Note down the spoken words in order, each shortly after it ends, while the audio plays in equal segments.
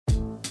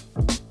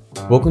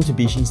Welcome to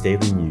Bishin's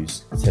Daily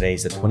News. Today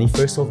is the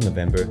 21st of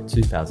November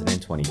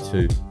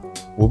 2022.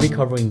 We'll be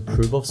covering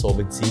proof of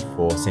solvency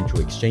for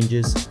central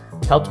exchanges,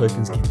 how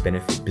tokens can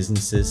benefit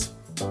businesses,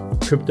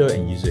 crypto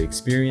and user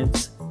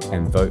experience,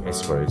 and vote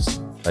escrows.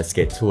 Let's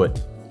get to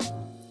it.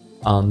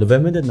 On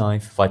November the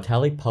 9th,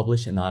 Vitalik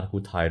published an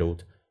article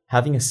titled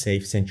Having a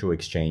Safe Central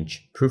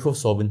Exchange, Proof of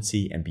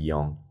Solvency and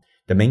Beyond.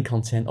 The main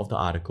content of the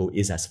article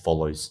is as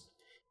follows.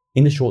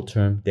 In the short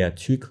term, there are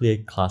two clear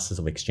classes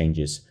of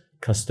exchanges,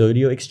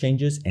 custodial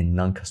exchanges and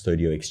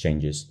non-custodial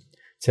exchanges.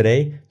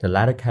 Today, the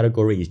latter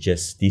category is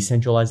just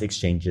decentralized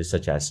exchanges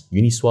such as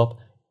Uniswap,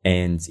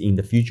 and in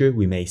the future,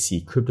 we may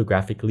see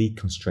cryptographically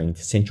constrained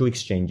central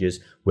exchanges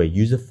where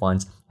user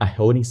funds are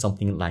holding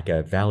something like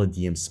a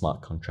Validium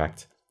smart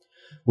contract.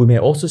 We may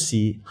also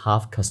see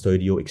half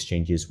custodial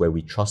exchanges where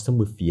we trust them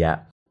with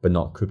fiat but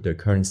not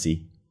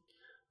cryptocurrency.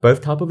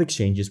 Both types of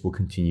exchanges will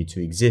continue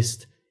to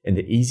exist, and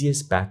the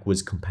easiest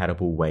backwards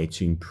compatible way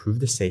to improve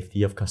the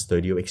safety of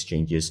custodial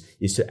exchanges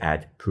is to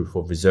add proof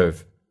of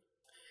reserve.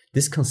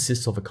 This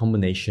consists of a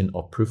combination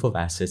of proof of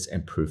assets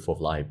and proof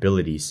of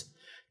liabilities.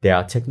 There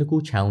are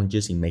technical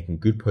challenges in making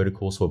good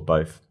protocols for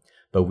both,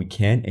 but we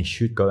can and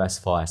should go as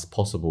far as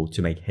possible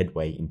to make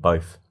headway in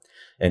both,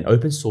 and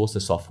open source the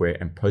software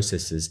and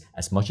processes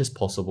as much as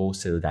possible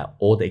so that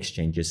all the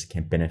exchanges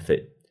can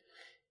benefit.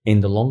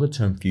 In the longer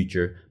term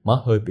future, my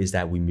hope is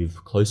that we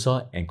move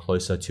closer and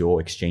closer to all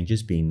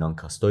exchanges being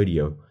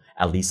non-custodial,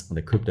 at least on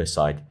the crypto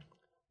side.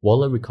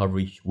 Wallet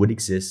recovery would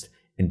exist,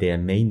 and there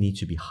may need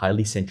to be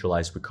highly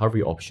centralized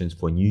recovery options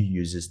for new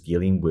users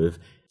dealing with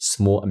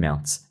small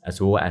amounts, as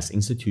well as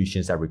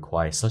institutions that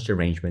require such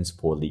arrangements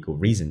for legal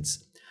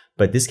reasons.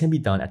 But this can be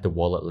done at the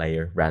wallet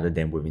layer rather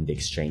than within the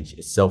exchange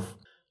itself.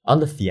 On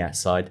the fiat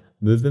side,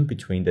 movement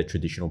between the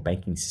traditional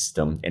banking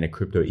system and a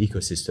crypto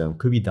ecosystem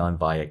could be done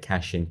via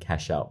cash-in,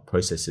 cash-out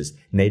processes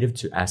native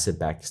to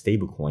asset-backed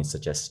stablecoins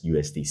such as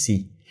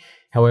USDC.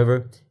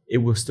 However, it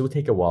will still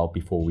take a while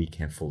before we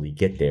can fully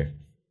get there.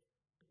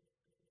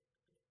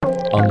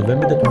 On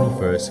November the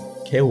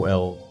 21st,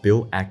 KOL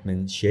Bill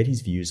Ackman shared his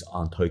views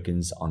on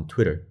tokens on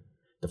Twitter.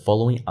 The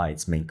following are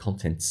its main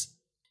contents.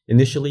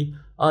 Initially,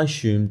 I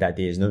assumed that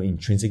there is no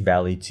intrinsic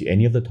value to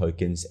any of the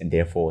tokens and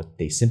therefore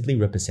they simply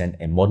represent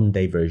a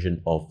modern-day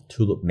version of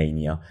tulip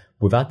mania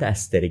without the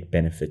aesthetic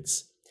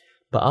benefits.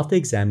 But after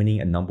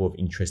examining a number of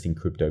interesting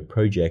crypto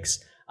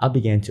projects, I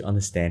began to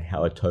understand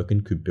how a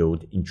token could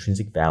build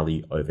intrinsic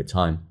value over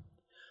time.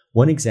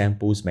 One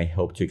example may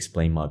help to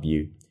explain my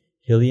view.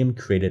 Helium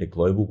created a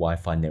global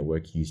Wi-Fi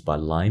network used by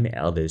Lime and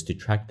others to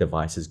track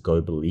devices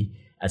globally,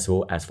 as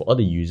well as for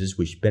other users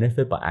which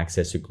benefit by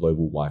access to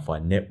global Wi-Fi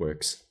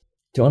networks.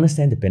 To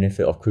understand the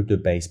benefit of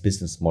crypto-based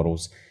business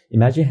models,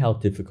 imagine how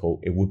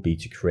difficult it would be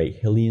to create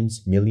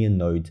Helium's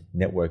million-node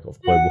network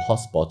of global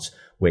hotspots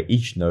where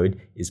each node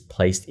is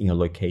placed in a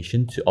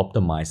location to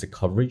optimize the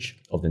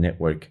coverage of the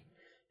network.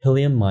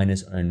 Helium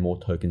miners earn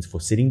more tokens for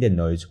sitting their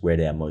nodes where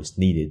they are most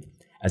needed.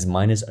 As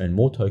miners earn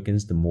more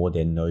tokens, the more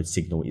their node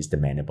signal is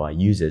demanded by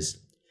users.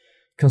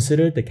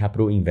 Consider the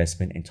capital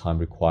investment and time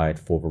required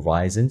for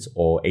Verizon's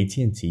or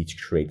AT&T to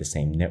create the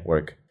same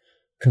network.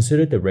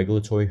 Consider the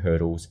regulatory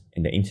hurdles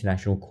and the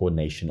international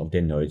coordination of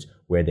their nodes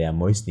where they are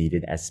most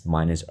needed. As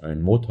miners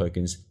earn more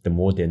tokens, the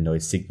more their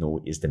node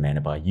signal is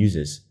demanded by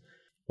users.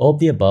 All of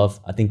the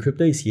above, I think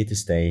crypto is here to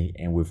stay,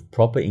 and with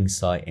proper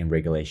insight and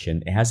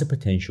regulation, it has the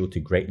potential to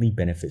greatly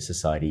benefit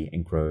society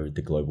and grow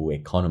the global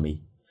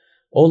economy.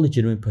 All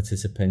legitimate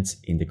participants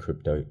in the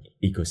crypto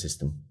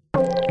ecosystem.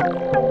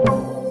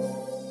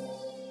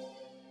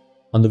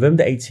 On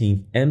November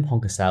 18th, M.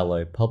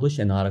 Poncasalo published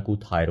an article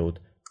titled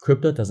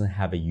Crypto Doesn't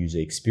Have a User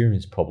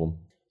Experience Problem.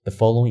 The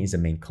following is the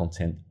main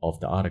content of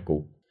the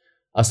article.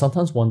 I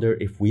sometimes wonder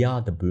if we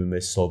are the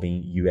boomers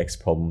solving UX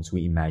problems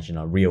we imagine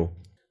are real,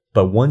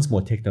 but ones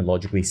more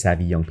technologically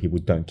savvy young people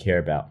don't care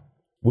about.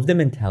 With the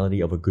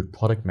mentality of a good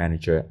product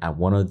manager at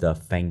one of the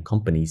FANG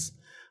companies,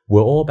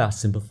 we're all about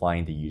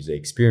simplifying the user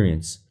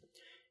experience.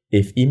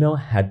 If email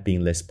had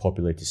been less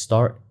popular to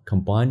start,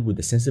 combined with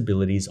the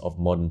sensibilities of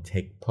modern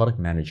tech product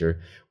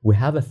manager, we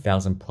have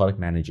 1,000 product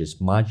managers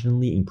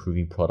marginally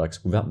improving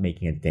products without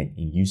making a dent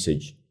in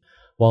usage.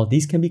 While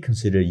these can be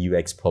considered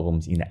UX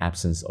problems in the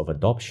absence of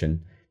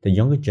adoption, the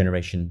younger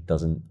generation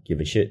doesn't give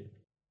a shit.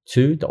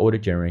 2. The older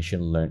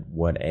generation learned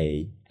what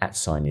a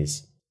 @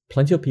 is.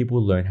 Plenty of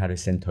people learned how to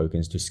send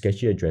tokens to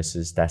sketchy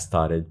addresses that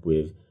started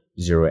with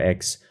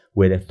 0x,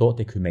 where they thought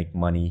they could make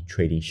money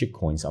trading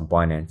shitcoins on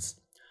Binance.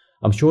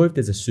 I'm sure if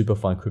there's a super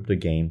fun crypto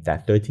game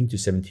that 13 to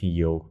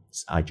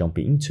 17-year-olds are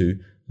jumping into,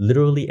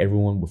 literally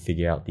everyone will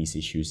figure out these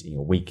issues in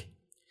a week.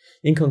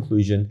 In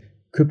conclusion,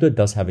 crypto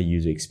does have a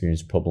user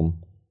experience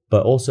problem,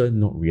 but also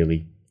not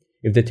really.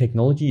 If the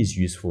technology is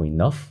useful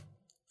enough,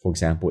 for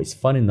example, it's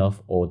fun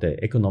enough or the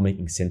economic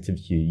incentive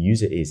to the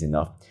user is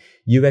enough,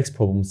 UX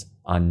problems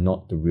are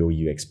not the real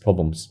UX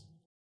problems.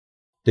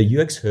 The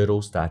UX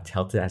hurdles that are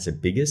touted as the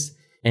biggest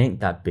ain't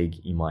that big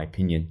in my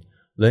opinion.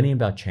 Learning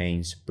about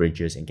chains,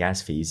 bridges, and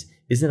gas fees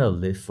isn't a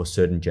lift for a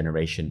certain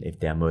generation if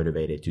they are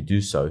motivated to do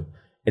so,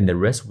 and the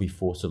rest will be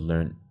forced to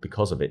learn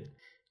because of it.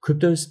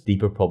 Crypto's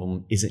deeper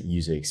problem isn't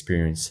user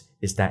experience,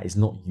 it's that it's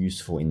not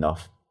useful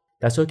enough.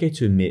 That's okay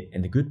to admit,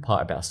 and the good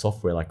part about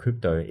software like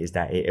crypto is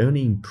that it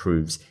only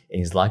improves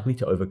and is likely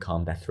to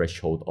overcome that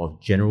threshold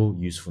of general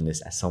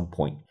usefulness at some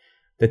point.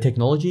 The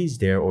technology is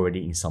there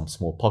already in some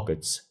small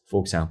pockets,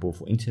 for example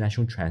for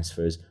international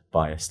transfers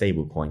via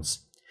stablecoins.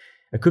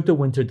 A crypto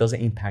winter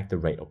doesn't impact the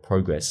rate of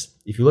progress.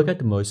 If you look at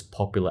the most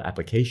popular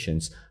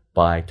applications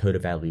by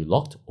total value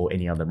locked or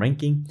any other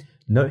ranking,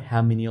 note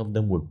how many of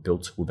them were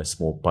built with a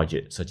small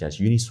budget, such as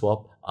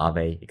Uniswap,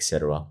 Aave,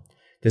 etc.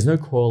 There's no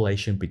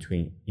correlation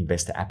between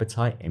investor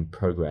appetite and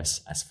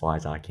progress as far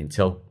as I can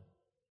tell.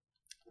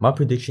 My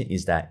prediction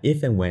is that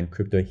if and when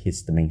crypto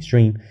hits the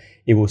mainstream,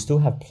 it will still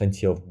have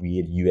plenty of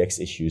weird UX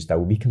issues that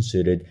will be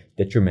considered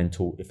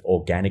detrimental if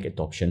organic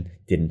adoption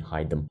didn't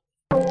hide them.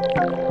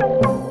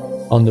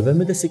 On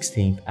November the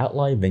 16th,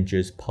 Outlier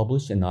Ventures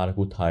published an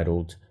article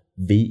titled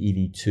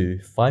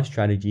VEV2 5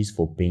 Strategies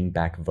for Being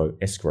Back Vote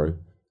Escrow,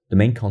 the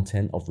main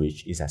content of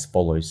which is as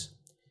follows.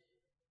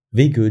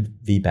 V Good,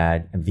 V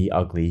Bad, and V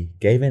Ugly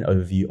gave an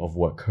overview of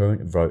what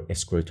current vote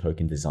escrow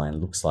token design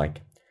looks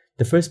like.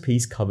 The first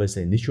piece covers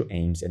the initial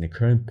aims and the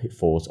current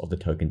pitfalls of the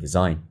token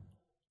design.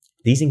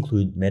 These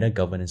include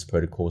meta-governance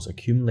protocols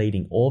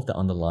accumulating all of the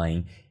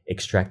underlying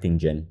extracting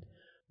gen,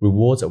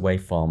 rewards away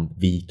from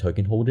V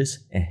token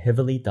holders, and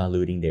heavily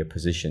diluting their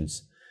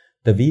positions.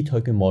 The V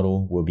token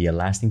model will be a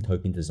lasting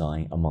token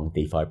design among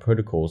DeFi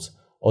protocols,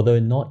 although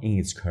not in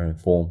its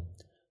current form.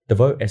 The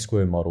vote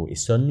escrow model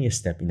is certainly a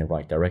step in the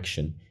right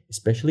direction,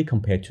 especially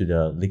compared to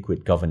the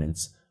liquid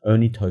governance,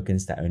 only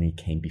tokens that only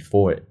came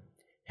before it.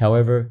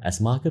 However, as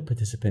market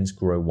participants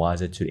grow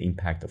wiser to the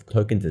impact of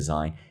token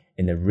design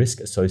and the risk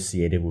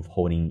associated with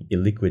holding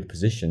illiquid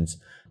positions,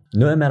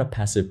 no amount of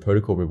passive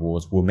protocol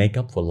rewards will make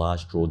up for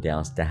large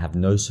drawdowns that have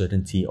no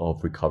certainty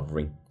of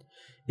recovering.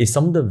 If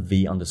some of the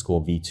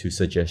V_V2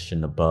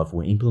 suggestions above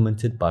were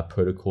implemented by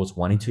protocols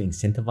wanting to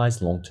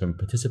incentivize long-term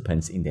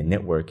participants in their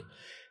network,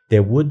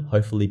 there would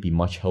hopefully be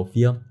much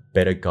healthier,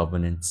 better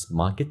governance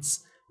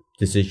markets,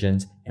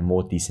 decisions, and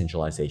more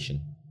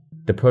decentralization.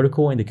 The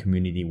protocol and the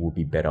community will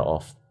be better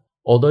off.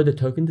 Although the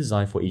token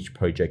design for each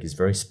project is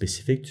very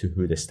specific to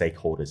who the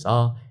stakeholders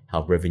are,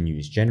 how revenue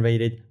is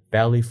generated,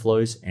 value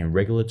flows, and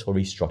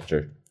regulatory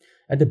structure,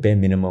 at the bare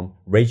minimum,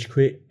 Rage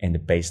Quit and the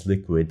base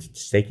liquid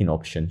staking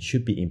option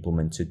should be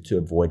implemented to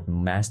avoid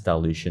mass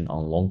dilution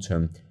on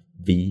long-term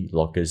V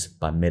lockers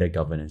by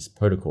meta-governance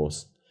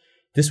protocols.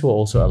 This will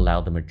also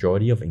allow the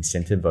majority of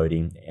incentive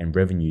voting and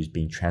revenues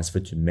being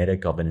transferred to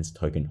meta-governance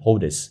token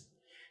holders.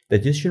 The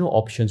additional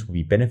options will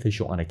be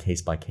beneficial on a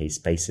case-by-case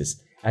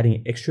basis,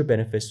 adding extra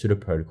benefits to the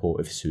protocol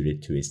if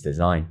suited to its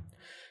design.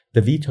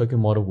 The V token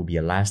model will be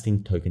a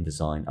lasting token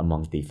design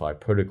among DeFi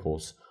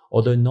protocols,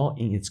 although not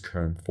in its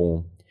current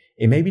form.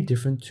 It may be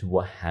different to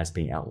what has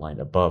been outlined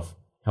above.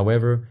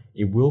 However,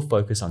 it will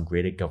focus on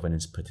greater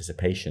governance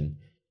participation,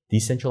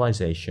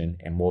 decentralization,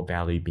 and more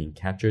value being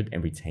captured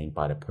and retained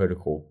by the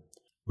protocol.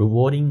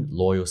 Rewarding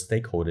loyal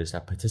stakeholders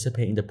that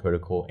participate in the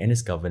protocol and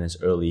its governance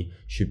early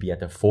should be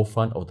at the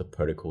forefront of the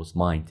protocol's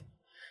mind.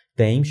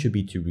 The aim should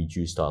be to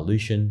reduce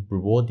dilution,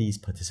 reward these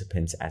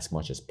participants as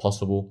much as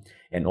possible,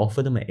 and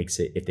offer them an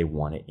exit if they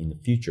want it in the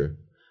future.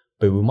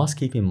 But we must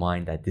keep in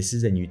mind that this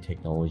is a new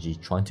technology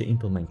trying to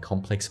implement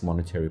complex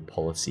monetary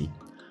policy.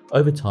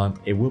 Over time,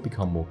 it will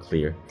become more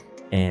clear,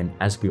 and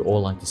as we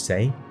all like to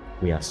say,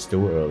 we are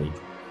still early.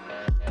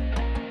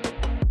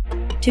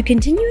 To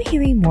continue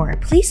hearing more,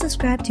 please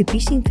subscribe to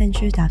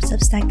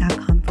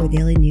beachingventures.substack.com for a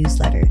daily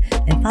newsletter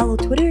and follow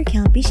Twitter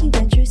account Beaching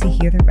Ventures to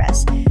hear the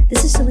rest.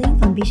 This is Celine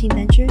from Beaching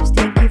Ventures.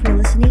 Thank you for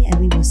listening, and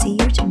we will see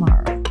you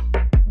tomorrow.